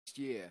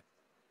year.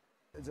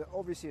 There's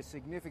obviously a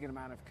significant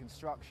amount of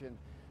construction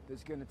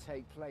that's going to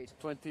take place.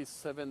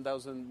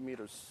 27,000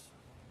 meters.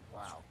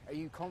 Wow. Are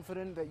you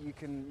confident that you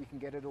can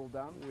get it all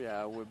done?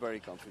 Yeah, we're very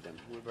confident.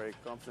 We're very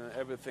confident.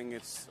 Everything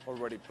is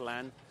already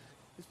planned.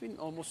 It's been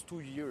almost 2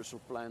 years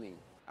of planning.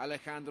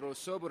 Alejandro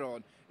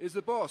Soberon is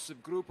the boss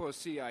of Grupo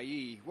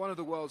CIE, one of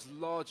the world's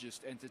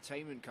largest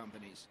entertainment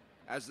companies.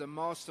 As the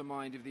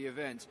mastermind of the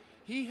event,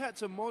 he had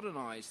to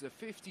modernize the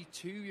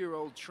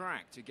 52-year-old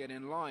track to get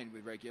in line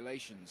with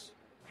regulations.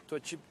 To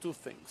achieve two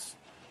things: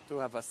 to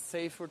have a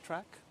safer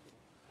track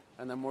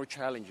and a more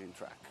challenging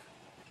track.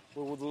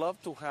 We would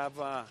love to have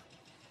a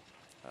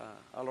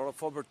lot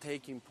of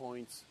overtaking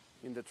points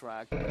in the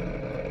track.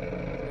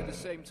 At the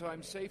same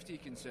time, safety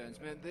concerns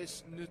meant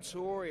this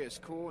notorious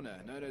corner,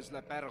 known as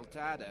La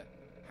Peraltada,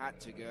 had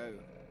to go.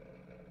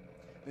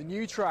 The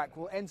new track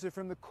will enter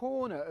from the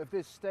corner of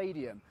this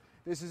stadium.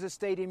 This is a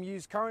stadium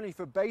used currently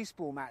for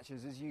baseball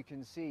matches, as you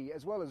can see,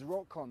 as well as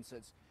rock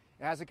concerts.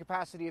 It has a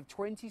capacity of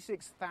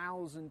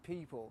 26,000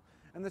 people,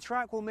 and the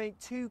track will make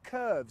two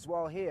curves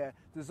while here,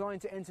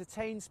 designed to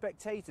entertain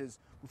spectators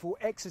before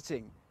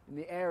exiting in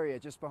the area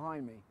just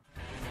behind me.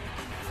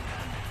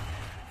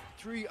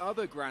 3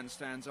 other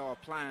grandstands are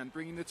planned,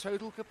 bringing the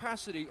total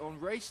capacity on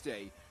race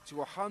day to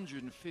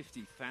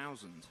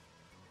 150,000.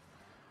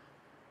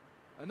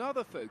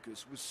 Another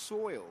focus was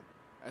soil,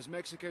 as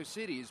Mexico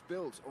City is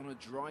built on a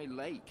dry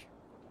lake.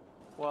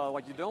 Well,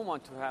 what you don't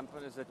want to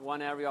happen is that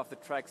one area of the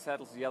track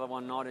settles, the other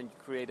one not, and you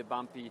create a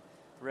bumpy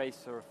race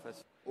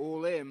surface.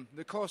 All in,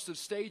 the cost of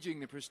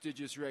staging the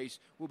prestigious race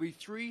will be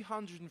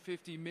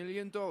 $350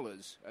 million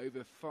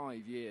over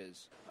 5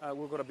 years.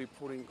 We're going to be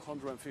putting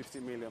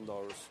 $150 million.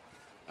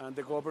 And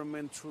the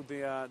government, through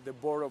the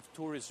Board of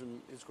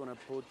Tourism, is going to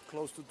put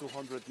close to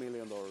 $200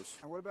 million.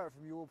 And what about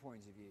from your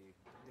point of view,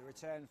 the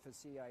return for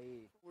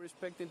CIE? We're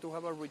expecting to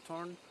have a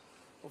return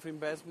of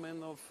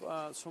investment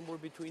of somewhere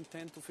between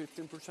 10 to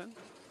 15%.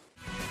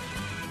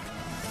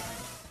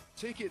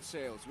 Ticket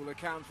sales will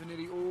account for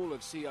nearly all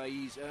of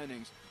CIE's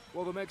earnings,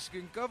 while the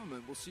Mexican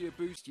government will see a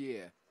boost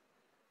year.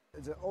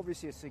 There's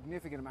obviously a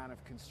significant amount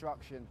of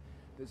construction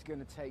that's going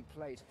to take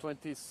place.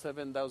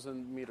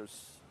 27,000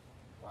 meters.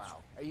 Wow.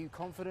 Are you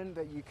confident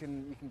that you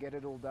can get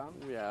it all done?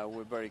 Yeah,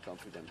 we're very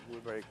confident. We're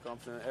very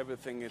confident.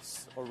 Everything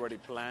is already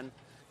planned.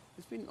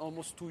 It's been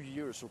almost 2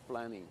 years of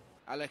planning.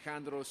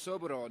 Alejandro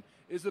Soberon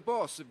is the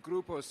boss of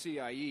Grupo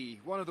CIE,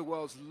 one of the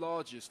world's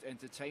largest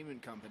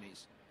entertainment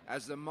companies.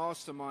 As the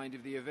mastermind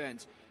of the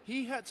event,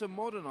 he had to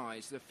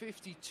modernize the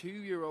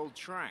 52-year-old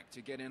track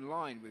to get in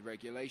line with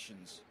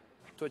regulations.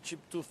 To achieve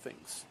two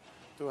things: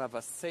 to have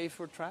a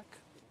safer track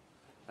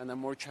and a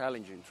more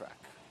challenging track.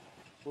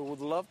 We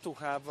would love to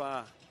have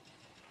a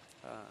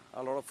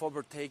lot of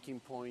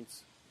overtaking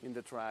points in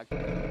the track.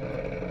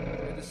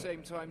 At the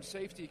same time,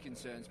 safety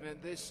concerns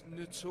meant this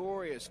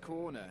notorious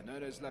corner,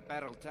 known as La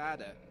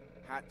Peraltada,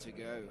 had to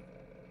go.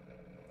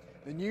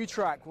 The new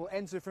track will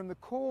enter from the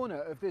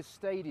corner of this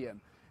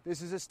stadium.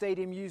 This is a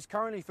stadium used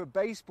currently for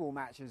baseball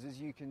matches, as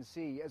you can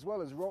see, as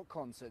well as rock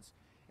concerts.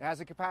 It has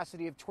a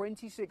capacity of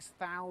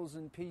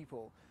 26,000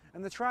 people,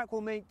 and the track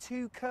will make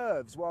two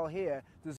curves while here.